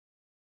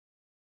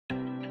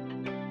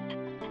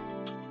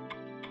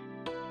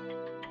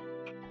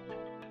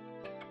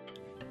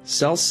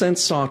cellSens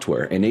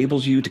software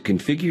enables you to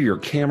configure your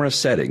camera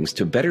settings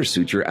to better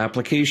suit your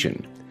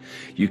application.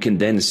 You can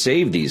then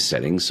save these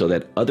settings so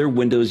that other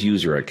Windows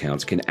user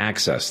accounts can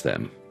access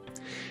them.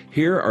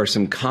 Here are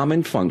some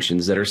common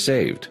functions that are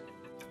saved.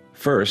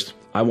 First,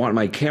 I want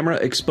my camera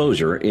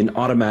exposure in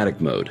automatic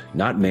mode,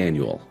 not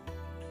manual.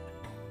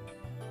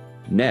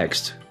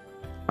 Next,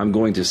 I'm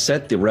going to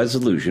set the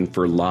resolution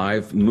for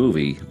live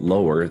movie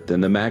lower than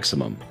the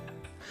maximum.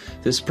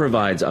 This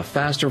provides a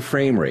faster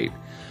frame rate,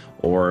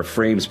 or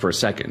frames per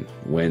second,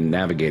 when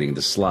navigating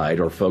the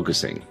slide or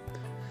focusing.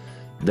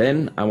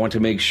 Then I want to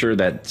make sure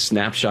that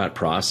snapshot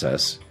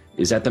process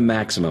is at the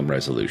maximum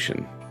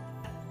resolution.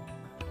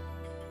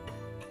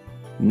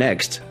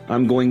 Next,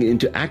 I'm going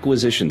into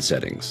acquisition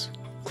settings.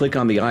 Click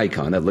on the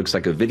icon that looks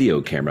like a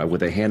video camera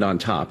with a hand on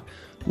top,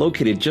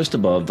 located just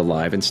above the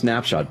live and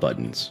snapshot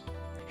buttons.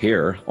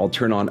 Here, I'll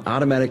turn on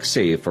automatic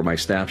save for my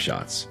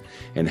snapshots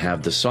and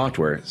have the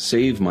software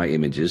save my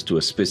images to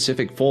a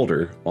specific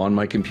folder on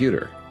my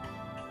computer.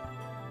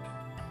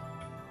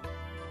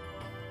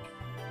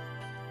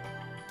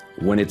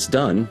 When it's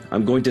done,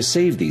 I'm going to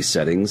save these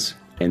settings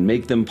and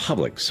make them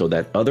public so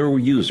that other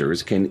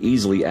users can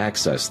easily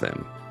access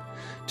them.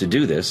 To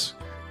do this,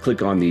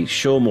 click on the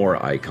Show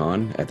More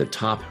icon at the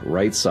top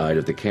right side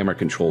of the Camera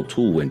Control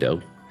Tool window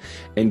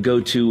and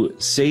go to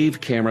Save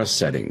Camera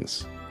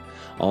Settings.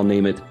 I'll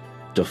name it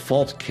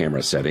Default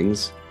Camera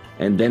Settings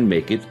and then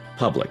make it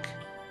public.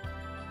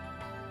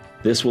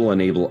 This will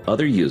enable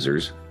other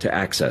users to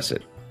access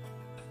it.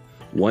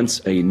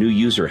 Once a new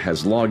user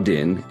has logged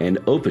in and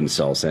opened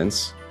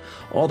cellSens,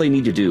 all they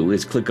need to do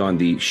is click on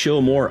the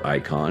Show More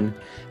icon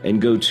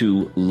and go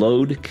to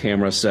Load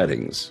Camera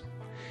Settings.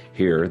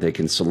 Here they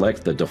can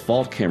select the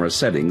default camera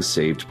settings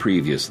saved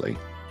previously.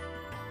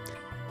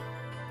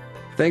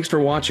 Thanks for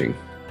watching.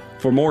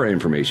 For more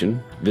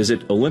information,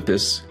 visit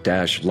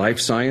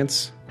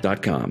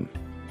olympus-lifescience.com.